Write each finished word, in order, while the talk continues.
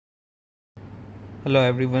Hello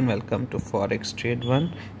everyone, welcome to Forex Trade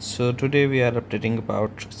 1. So today we are updating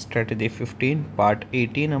about strategy 15 part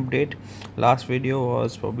 18 update. Last video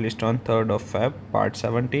was published on 3rd of Feb part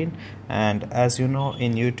 17, and as you know,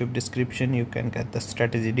 in YouTube description you can get the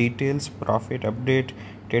strategy details, profit update,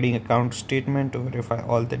 trading account statement to verify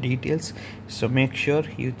all the details. So make sure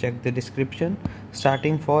you check the description.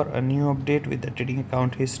 Starting for a new update with the trading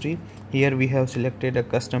account history, here we have selected a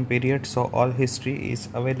custom period, so all history is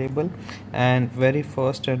available. And very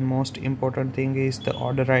first and most important thing is the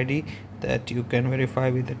order ID, that you can verify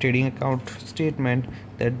with the trading account statement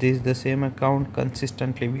that this is the same account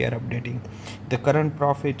consistently we are updating. The current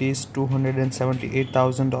profit is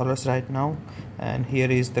 $278,000 right now, and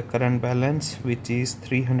here is the current balance, which is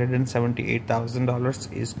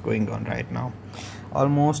 $378,000 is going on right now.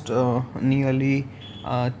 Almost nearly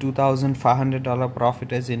 $2,500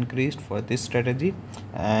 profit has increased for this strategy,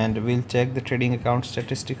 and we'll check the trading account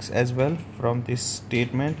statistics as well from this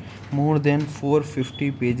statement. More than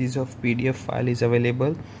 450 pages of PDF file is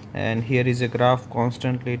available, and here is a graph,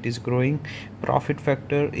 constantly it is growing. Profit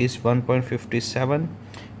factor is 1.57.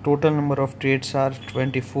 Total number of trades are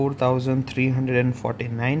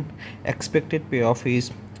 24,349. Expected payoff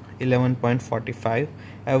is 11.45.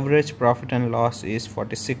 Average profit and loss is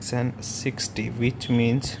 46 and 60, which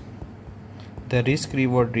means the risk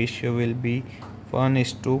reward ratio will be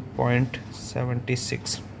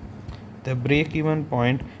 1:0.76. The break even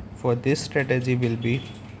point for this strategy will be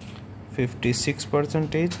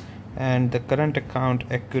 56%, and the current account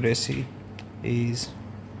accuracy is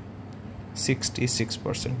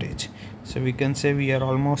 66%. So we can say we are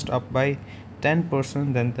almost up by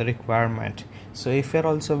 10% than the requirement. So if you're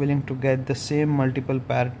also willing to get the same multiple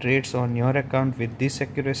pair trades on your account with this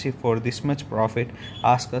accuracy for this much profit,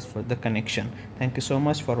 ask us for the connection. Thank you so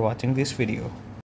much for watching this video.